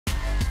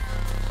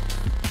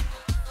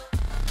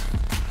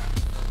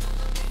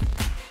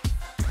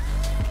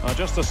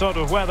Just the sort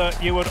of weather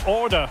you would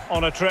order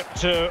on a trip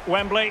to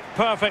Wembley.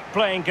 Perfect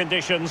playing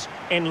conditions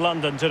in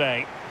London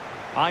today.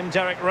 I'm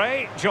Derek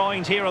Ray,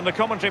 joined here on the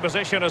commentary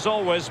position as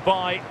always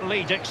by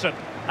Lee Dixon.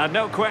 And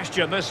no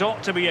question, this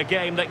ought to be a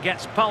game that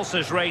gets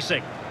pulses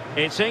racing.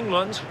 It's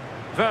England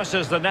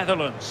versus the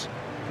Netherlands.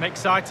 I'm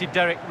excited,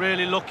 Derek.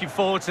 Really looking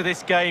forward to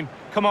this game.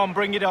 Come on,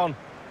 bring it on.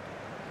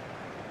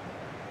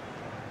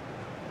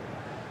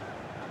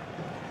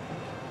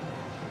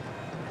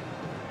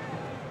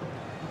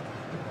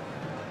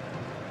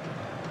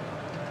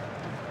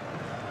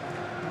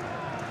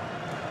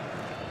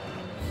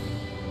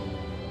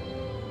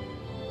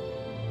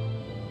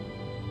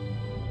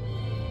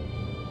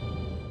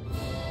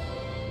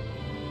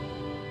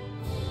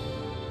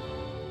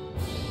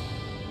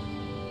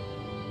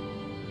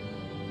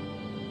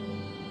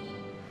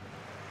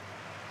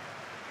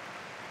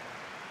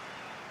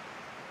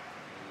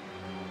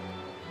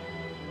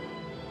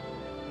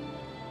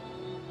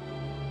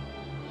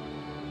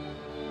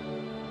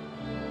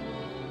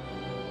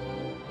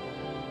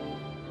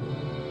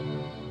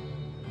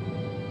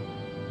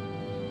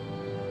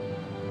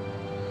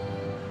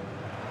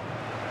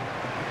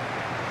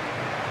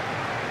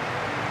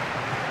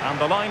 And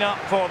the lineup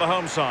for the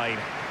home side.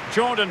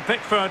 Jordan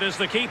Pickford is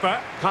the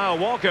keeper. Kyle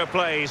Walker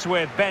plays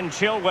with Ben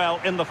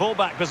Chilwell in the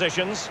fullback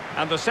positions.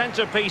 And the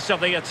centrepiece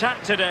of the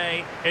attack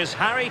today is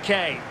Harry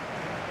Kane.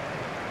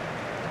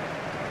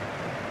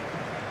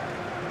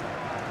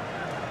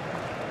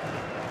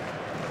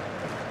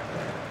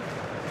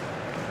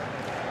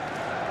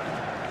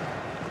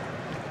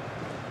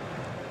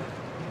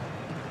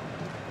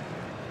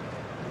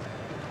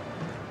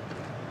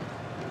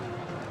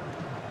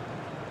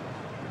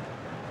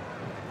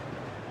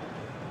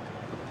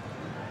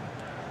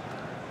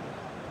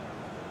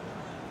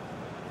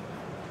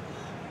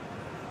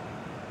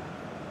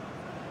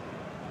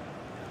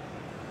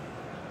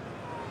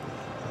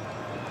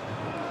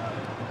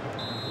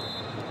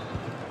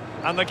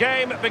 And the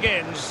game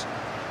begins.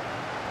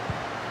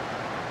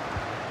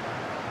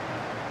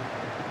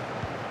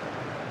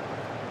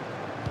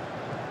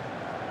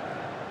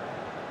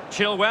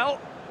 Chilwell.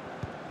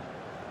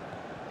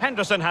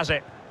 Henderson has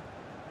it.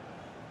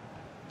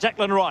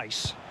 Declan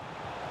Rice.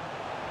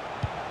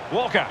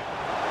 Walker.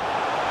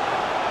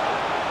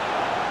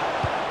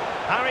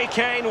 Harry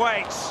Kane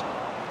waits.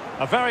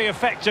 A very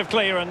effective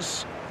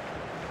clearance.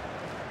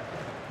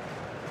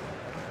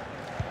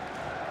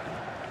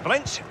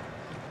 Blint.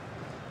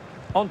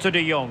 On to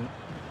De Jong.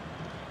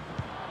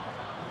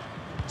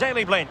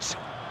 Daley Blint.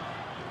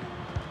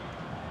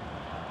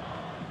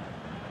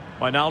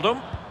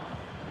 Wijnaldum.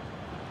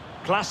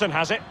 Klaassen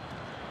has it.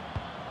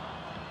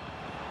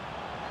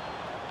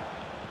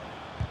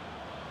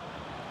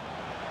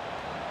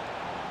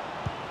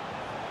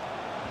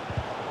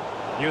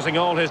 Using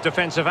all his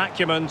defensive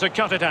acumen to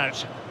cut it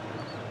out.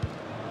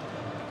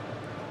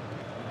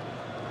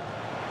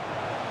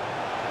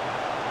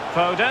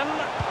 Foden.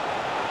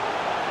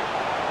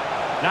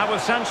 Now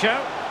with Sancho.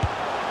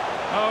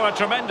 Oh, a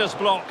tremendous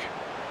block.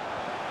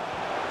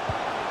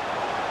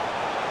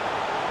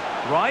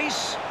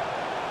 Rice.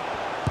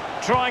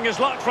 Trying his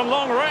luck from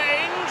long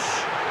range.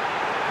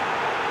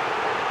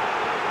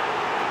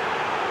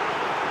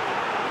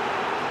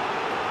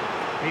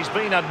 He's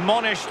been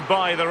admonished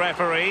by the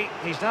referee.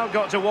 He's now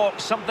got to walk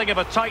something of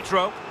a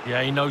tightrope.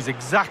 Yeah, he knows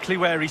exactly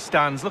where he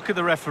stands. Look at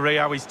the referee,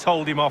 how he's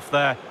told him off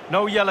there.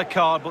 No yellow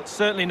card, but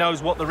certainly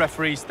knows what the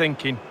referee's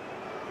thinking.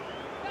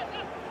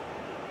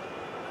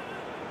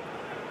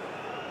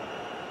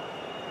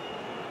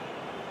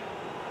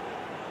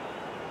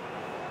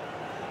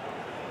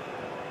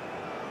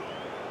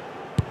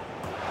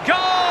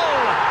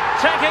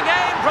 Taking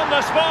aim from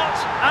the spot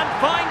and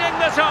finding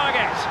the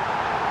target.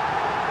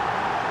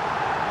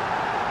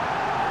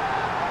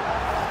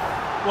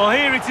 Well,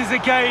 here it is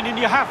again, and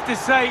you have to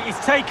say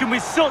it's taken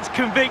with such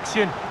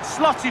conviction.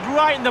 Slotted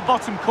right in the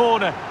bottom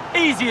corner.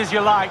 Easy as you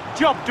like,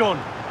 job done.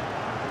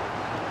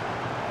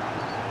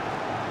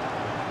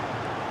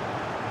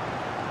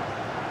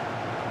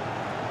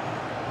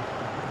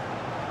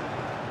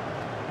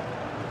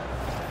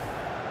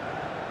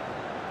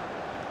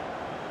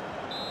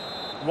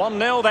 One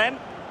 0 then.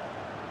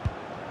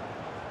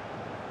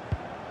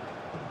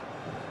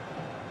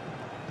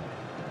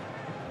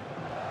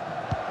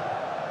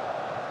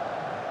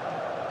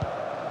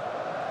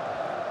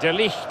 De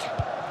Ligt.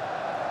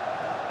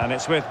 And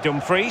it's with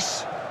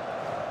Dumfries.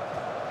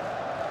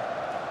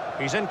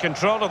 He's in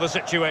control of the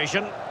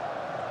situation.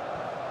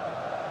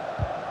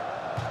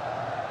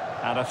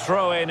 And a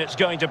throw-in it's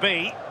going to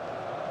be.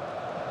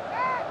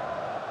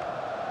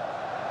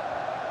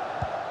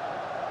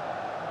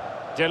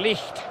 De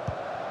Ligt.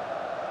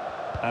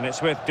 And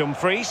it's with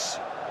Dumfries.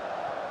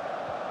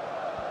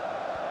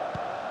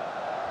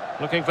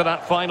 Looking for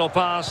that final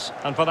pass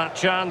and for that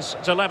chance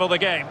to level the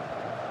game.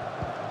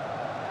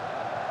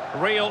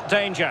 Real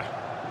danger.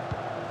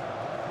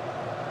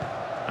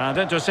 And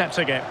intercepts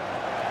again.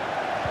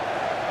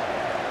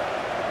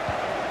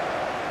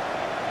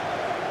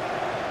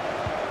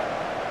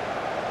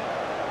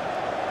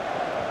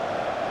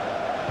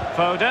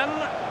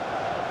 Foden.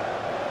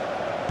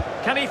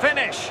 Can he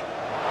finish?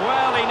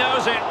 Well, he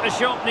knows it. The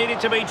shot needed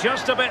to be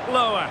just a bit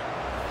lower.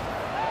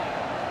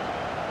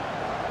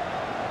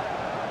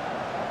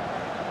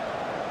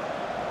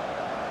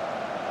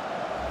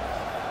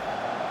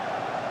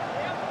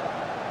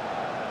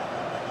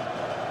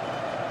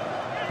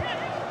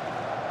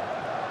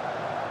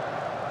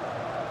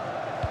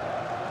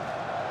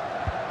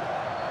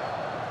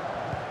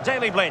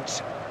 Daily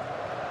Blint.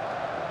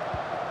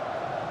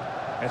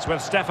 It's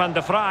with Stefan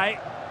de Vrij.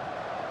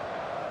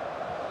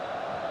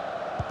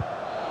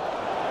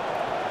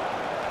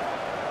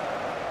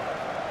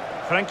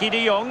 Frankie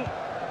de Jong.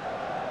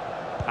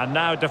 And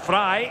now de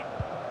Vrij.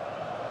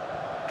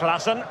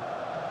 Klaassen.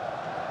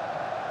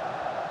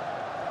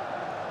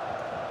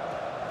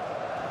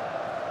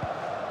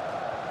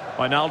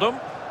 Wijnaldum.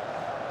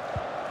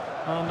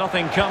 Well,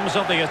 nothing comes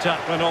of the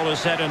attack when all is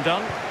said and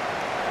done.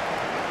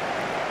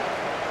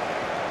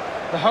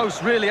 The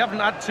hosts really haven't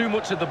had too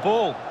much of the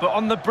ball, but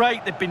on the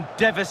break they've been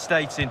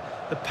devastating.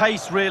 The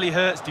pace really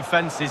hurts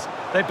defences.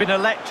 They've been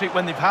electric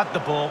when they've had the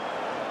ball.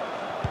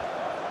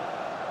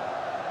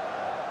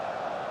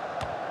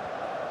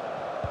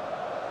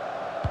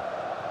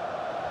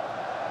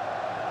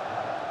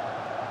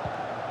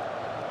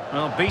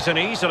 Well, beaten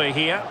easily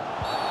here.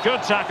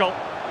 Good tackle.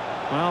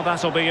 Well,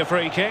 that'll be a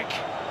free kick.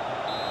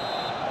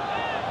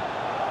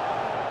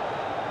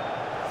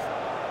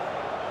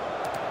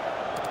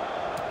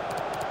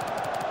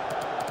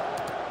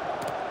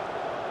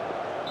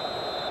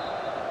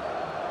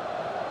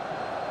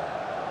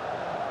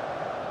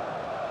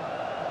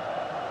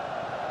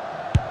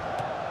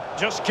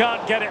 Just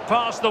can't get it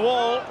past the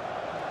wall.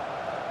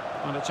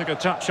 And it took a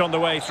touch on the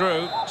way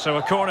through, so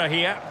a corner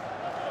here.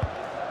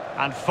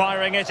 And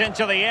firing it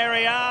into the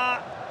area.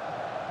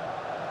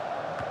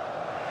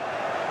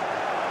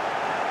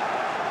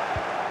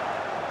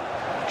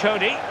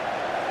 Cody.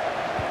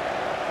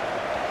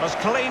 As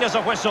clean as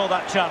a whistle,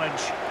 that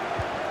challenge.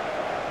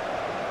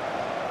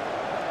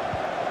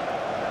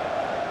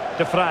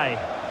 De Vrij.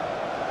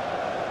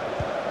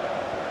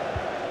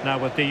 Now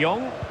with de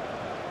Jong.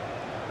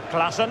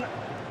 Klaassen.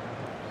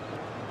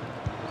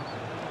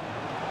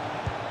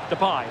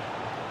 Depay.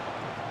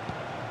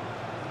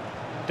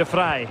 De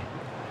Vrij.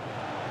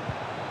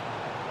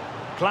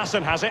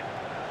 Klaassen has it.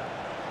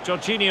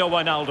 Jorginho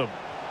Wijnaldum.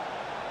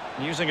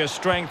 Using his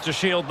strength to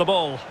shield the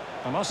ball.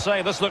 I must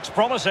say, this looks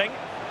promising.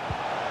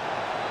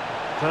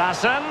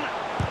 Klaassen.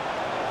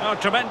 Oh,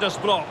 tremendous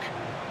block.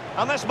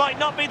 And this might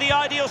not be the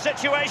ideal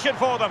situation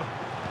for them.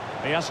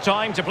 He has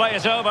time to play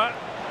it over.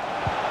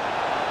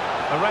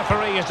 The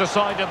referee has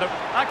decided that...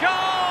 A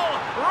goal!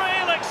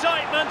 Real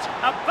excitement.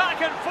 A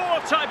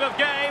back-and-forth type of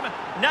game.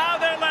 Now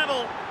they're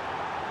level.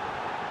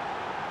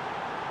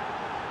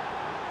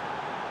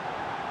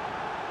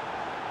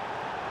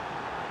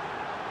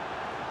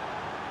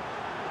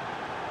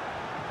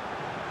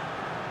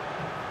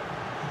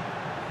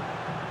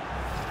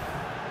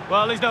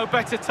 Well, there's no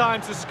better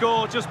time to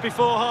score just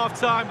before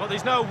half-time, but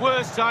there's no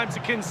worse time to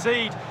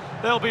concede.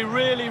 They'll be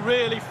really,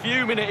 really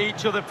fuming at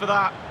each other for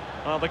that.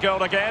 Well, the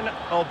goal again,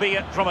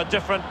 albeit from a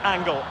different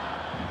angle.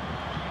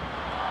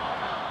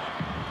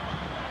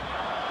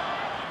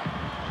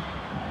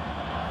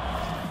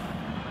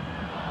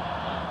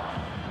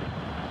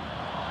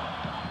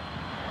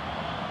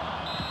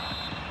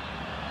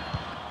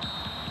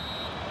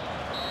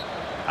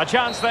 A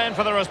chance then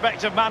for the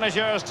respective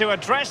managers to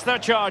address their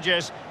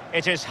charges.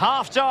 It is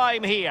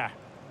half-time here.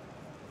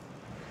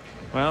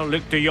 Well,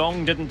 Luc de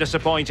Jong didn't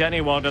disappoint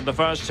anyone in the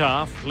first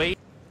half. The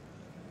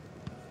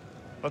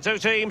two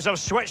teams have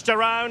switched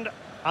around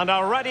and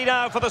are ready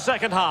now for the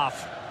second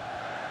half.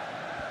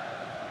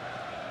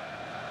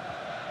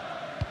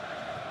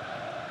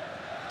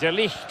 De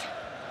Ligt.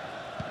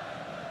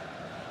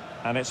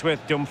 And it's with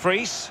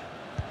Dumfries.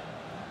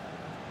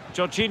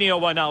 Jorginho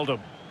Wijnaldum.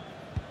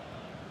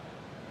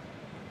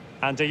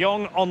 And de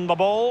Jong on the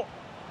ball.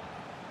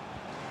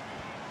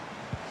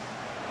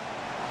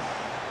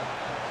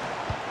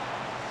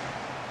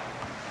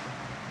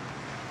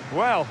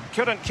 Well,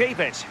 couldn't keep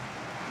it.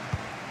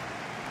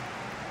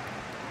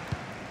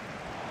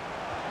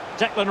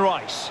 Declan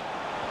Rice.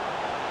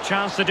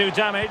 Chance to do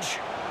damage.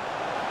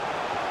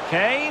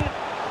 Kane.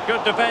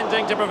 Good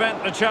defending to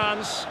prevent the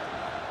chance.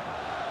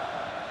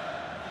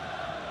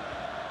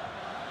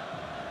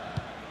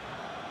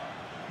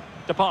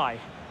 Depay.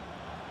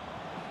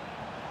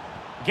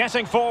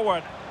 Getting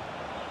forward.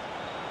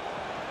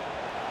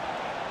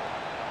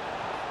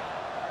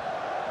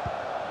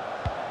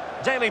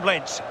 Daily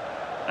Blint.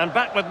 And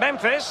back with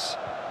Memphis.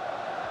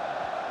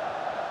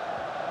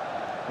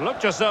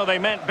 Looked as though they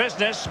meant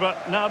business,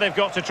 but now they've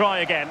got to try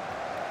again.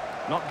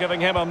 Not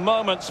giving him a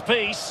moment's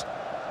peace.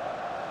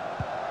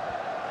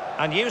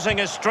 And using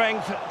his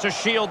strength to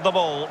shield the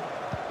ball.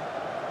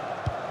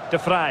 De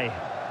Vrij.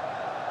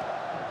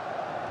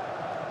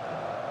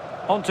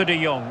 On to de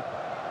Jong.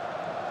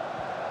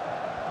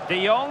 De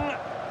Jong.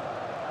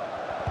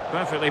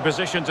 Perfectly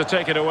positioned to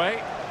take it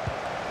away.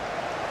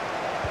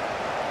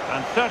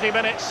 And 30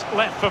 minutes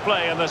left for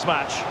play in this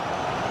match.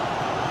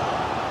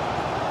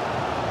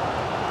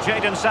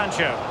 Jadon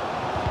Sancho.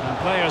 And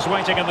players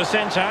waiting in the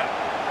centre.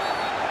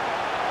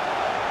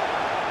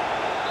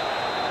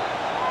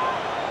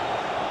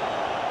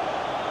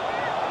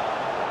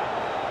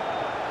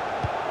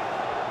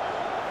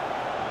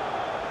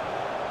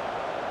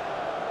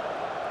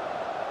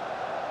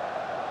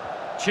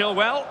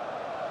 Chilwell.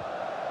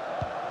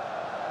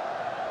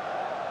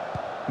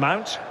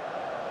 Mount.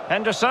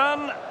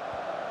 Henderson.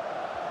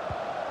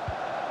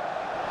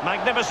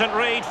 Magnificent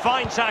read,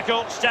 fine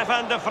tackle,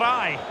 Stefan de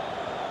Vrij.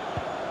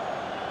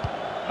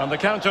 And the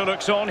counter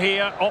looks on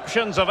here,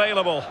 options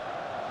available.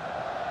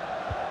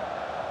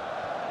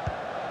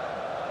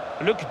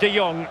 Luc de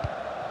Jong.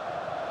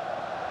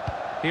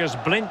 Here's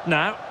Blind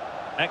now.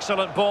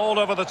 Excellent ball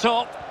over the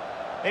top.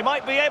 He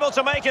might be able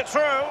to make it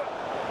through.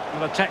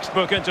 And a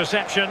textbook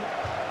interception.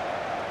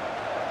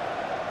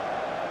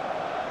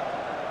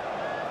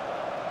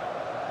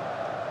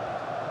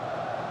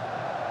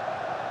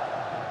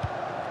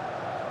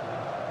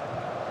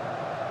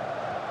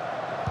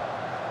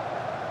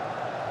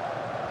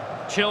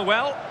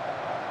 Chilwell.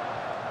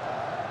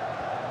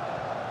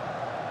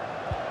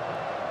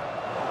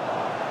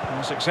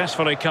 And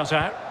successfully cut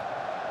out.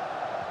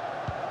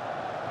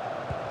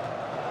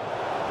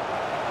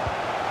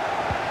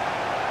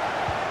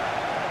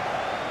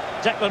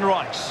 Declan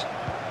Rice.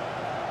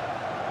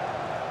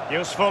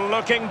 Useful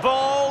looking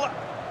ball.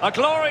 A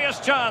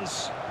glorious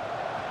chance.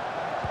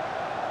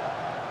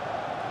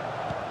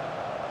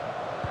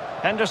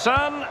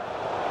 Henderson.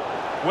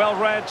 Well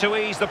read to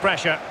ease the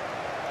pressure.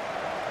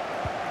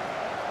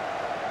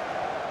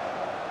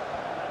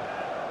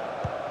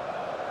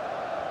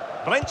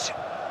 Blint.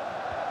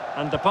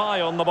 And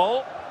Depay on the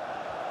ball.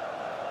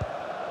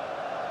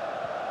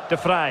 De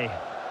Vrij.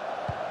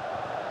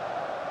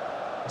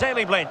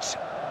 Daley Blind.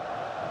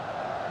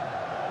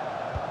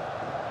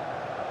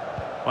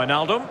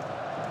 Wijnaldum.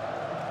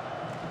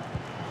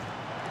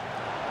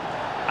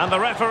 And the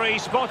referee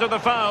spotted the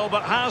foul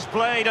but has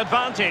played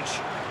advantage.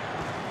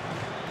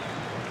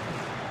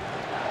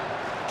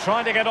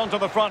 Trying to get onto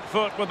the front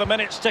foot with the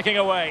minutes ticking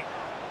away.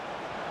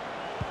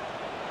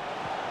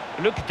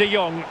 Luc de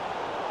Jong.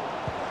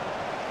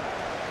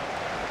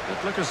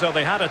 It looked as though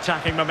they had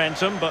attacking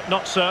momentum, but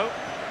not so.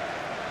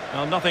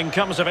 Well, nothing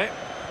comes of it.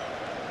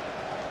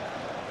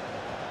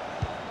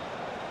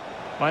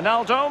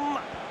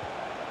 Wijnaldum.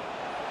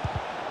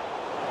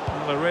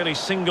 Well, a really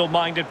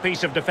single-minded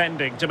piece of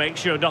defending to make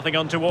sure nothing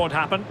untoward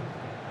happened.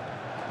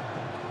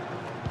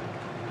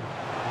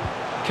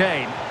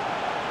 Kane.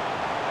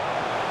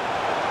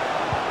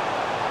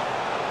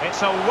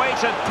 It's a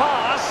weighted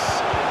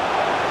pass.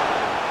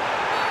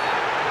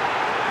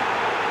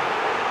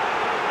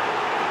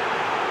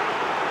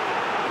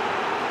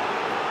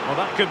 Well,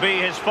 that could be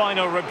his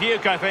final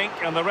rebuke, I think,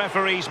 and the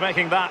referee's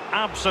making that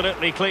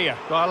absolutely clear.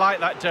 Well, I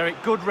like that,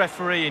 Derek. Good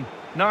refereeing.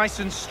 Nice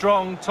and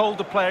strong, told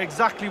the player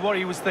exactly what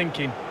he was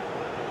thinking.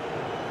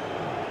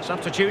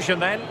 Substitution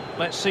then.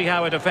 Let's see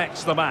how it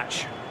affects the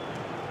match.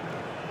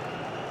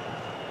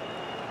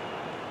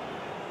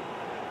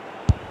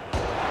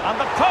 And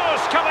the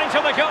post coming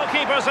to the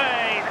goalkeeper's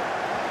aid.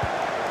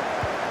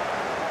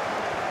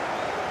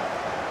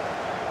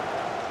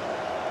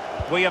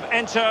 We have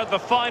entered the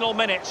final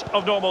minute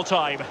of normal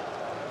time.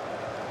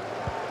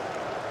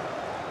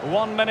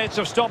 1 minute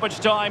of stoppage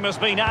time has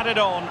been added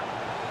on.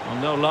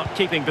 Well, no luck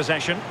keeping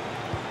possession.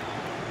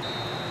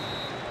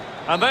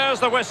 And there's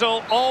the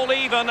whistle, all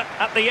even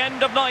at the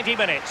end of 90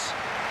 minutes.